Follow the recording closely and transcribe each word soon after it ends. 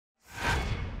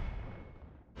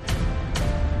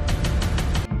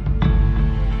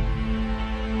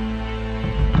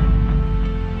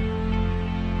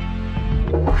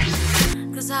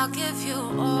I'll give you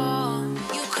all.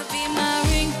 You could be my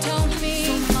ringtone, me,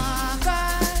 my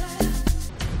God.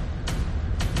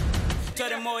 Tell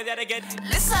them more that I get.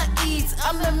 Listen, eat,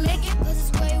 I'ma make it, 'cause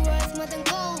it's way worth more than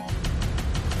gold.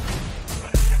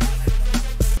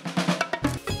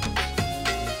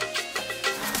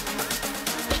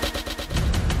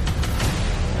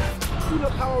 Pula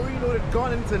Power Reloaded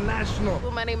gone international. Well,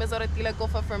 my name is Oratila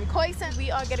Gofa from Khoisan. We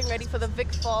are getting ready for the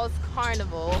Vic Falls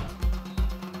Carnival.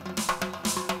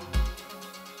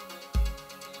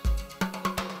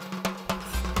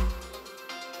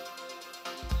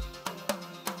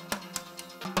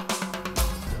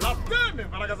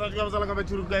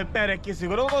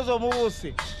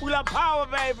 Pula Power,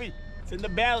 baby. It's in the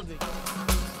building.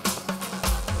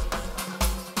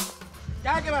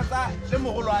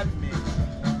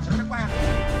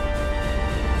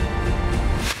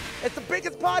 It's the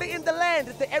biggest party in the land.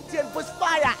 It's the MTN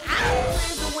Bushfire.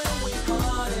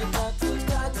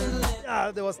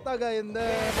 Yeah, there was Taga in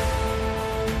there.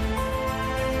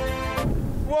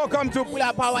 Welcome to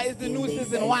Pula Power. It's the new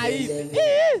season. Why?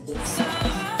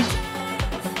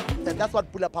 And that's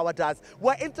what Pula Power does.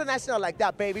 We're international like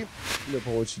that, baby. Pula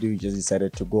Power, what you do, you just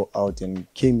decided to go out and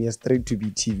came here straight to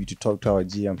BTV to talk to our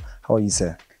GM. How are you,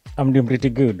 sir? I'm doing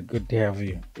pretty good. Good to have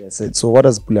you. Yes. So what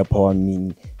does Pula Power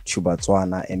mean to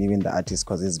Botswana and even the artists?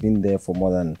 Because it's been there for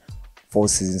more than 4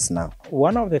 seasons now.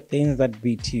 One of the things that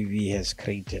BTV has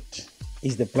created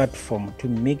is the platform to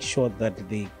make sure that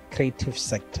the creative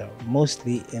sector,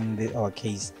 mostly in our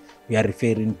case, we are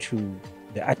referring to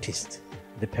the artists,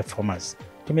 the performers,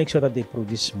 to make sure that they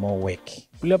produce more work.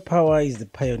 Pula Power is the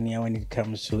pioneer when it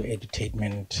comes to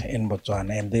entertainment in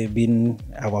Botswana, and they've been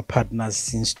our partners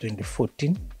since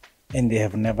 2014. And they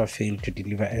have never failed to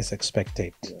deliver as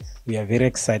expected. Yes. We are very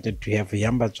excited to have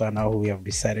Young Botswana who we have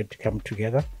decided to come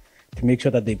together to make sure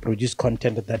that they produce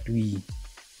content that we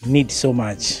need so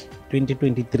much.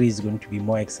 2023 is going to be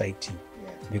more exciting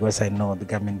because I know the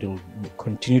government will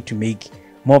continue to make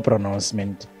more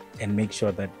pronouncement and make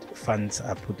sure that funds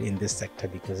are put in this sector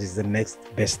because it's the next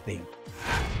best thing.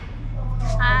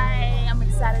 Hi, I'm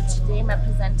excited today. My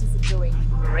presenters are doing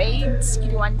great.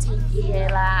 You want to take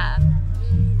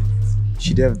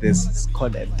Should have this, it's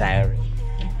called a diary.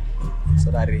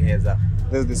 So that it has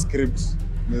there's the script,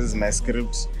 this is my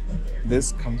script,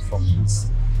 this comes from this.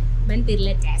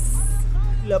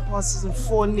 Pula Power season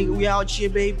 4, nigga, we out here,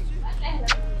 baby.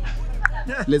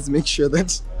 Let's make sure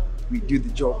that we do the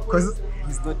job because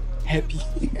he's not happy.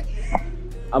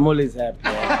 I'm always happy.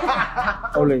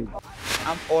 Always.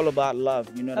 I'm all about love,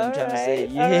 you know what I'm trying to say?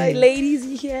 Yeah. All right, ladies,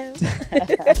 you can.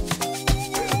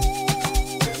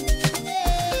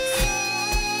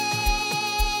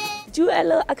 Do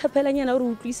a cappella nyana re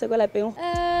utlwisa go lapeng.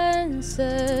 Ancestors,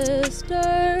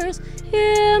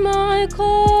 hear my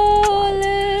calling.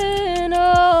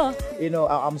 Oh. You know,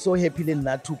 I'm so happy in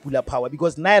that to Pula Power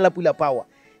because Naila Pula Power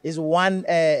is one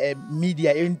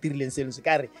media in Tirlen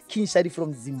King Shadi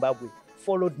from Zimbabwe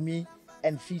followed me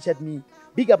and featured me.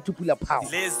 Big up to Pula Power.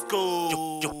 Let's go.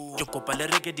 Like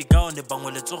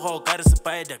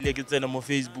it's on my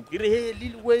Facebook. Hey,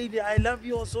 Lil Wayne, I love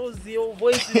your songs. Your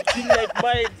voice is like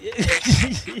mine.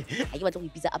 I want to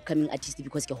be the upcoming artist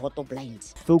because you're hot or blind.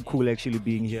 Feel cool actually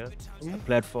being here. A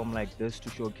platform like this to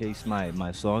showcase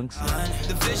my songs.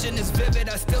 The vision is vivid.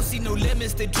 I still see no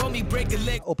limits. They told me break a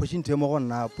leg. Opportunity mo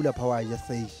gonna Pula Power, I just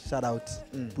say shout out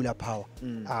Pula Power.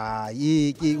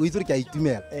 We tlo ke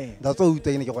itumela. That's why we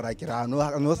tsene ke go ra kira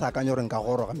no sa ka nyoreng ka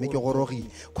goroga me ke gorogi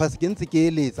cause ke ntse ke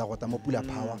eletsa go ta mo Pula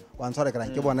Power wa ntshwara ke ra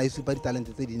ke bona super talent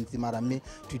tse dintsi mara me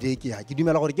today ke ha ke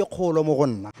dumela gore ke kgolo mo go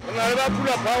nna na le ba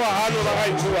Pula Power ha no ba ga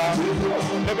itshwa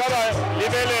le ba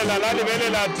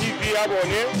lebelela TV ya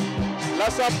bone la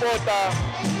supporta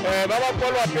ba ba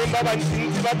polwa peng ba ba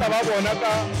ntsi ba ta ba bona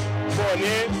ka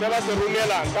bone se ba se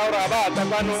rumela ka ora ba ta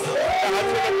kano ka ha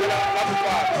tshela la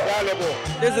bua ya lebo.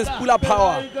 This is Pula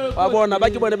Power wa bona ba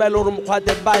ke bone ba le gore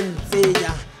mokgwate ba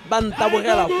ntsenya ba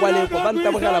ntabogela kwa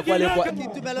leko ke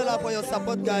itumelela for your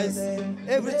support guys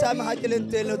every time ha ke le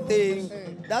ntelo teng.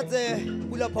 That's a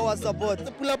Pula Power support.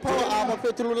 Pula Power a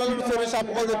fetolola le tsere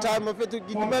sharp all the time a fetu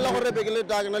ke dumela gore be ke le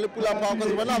dang na le Pula Power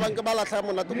because bona ba nke ba latlha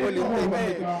monate mo le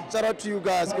teng. Shout out to you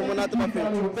guys. Ke monate ba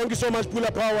fetu. Thank you so much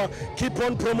Pula Power. Keep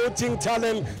on promoting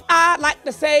talent. I'd like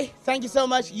to say thank you so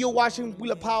much. You're watching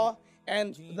Pula Power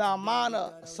and the amount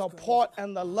of support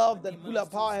and the love that Pula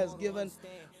Power has given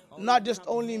not just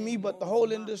only me but the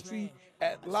whole industry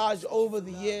at large over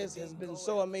the years has been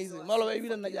so amazing.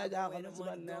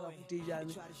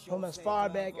 From as far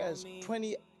back as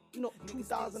no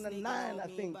 2009 I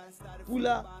think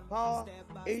Pula Power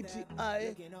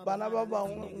ATI bana ba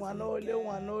bangwe ngwana ole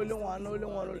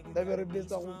ba be re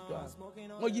betsa go twa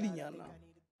mo ke dinyana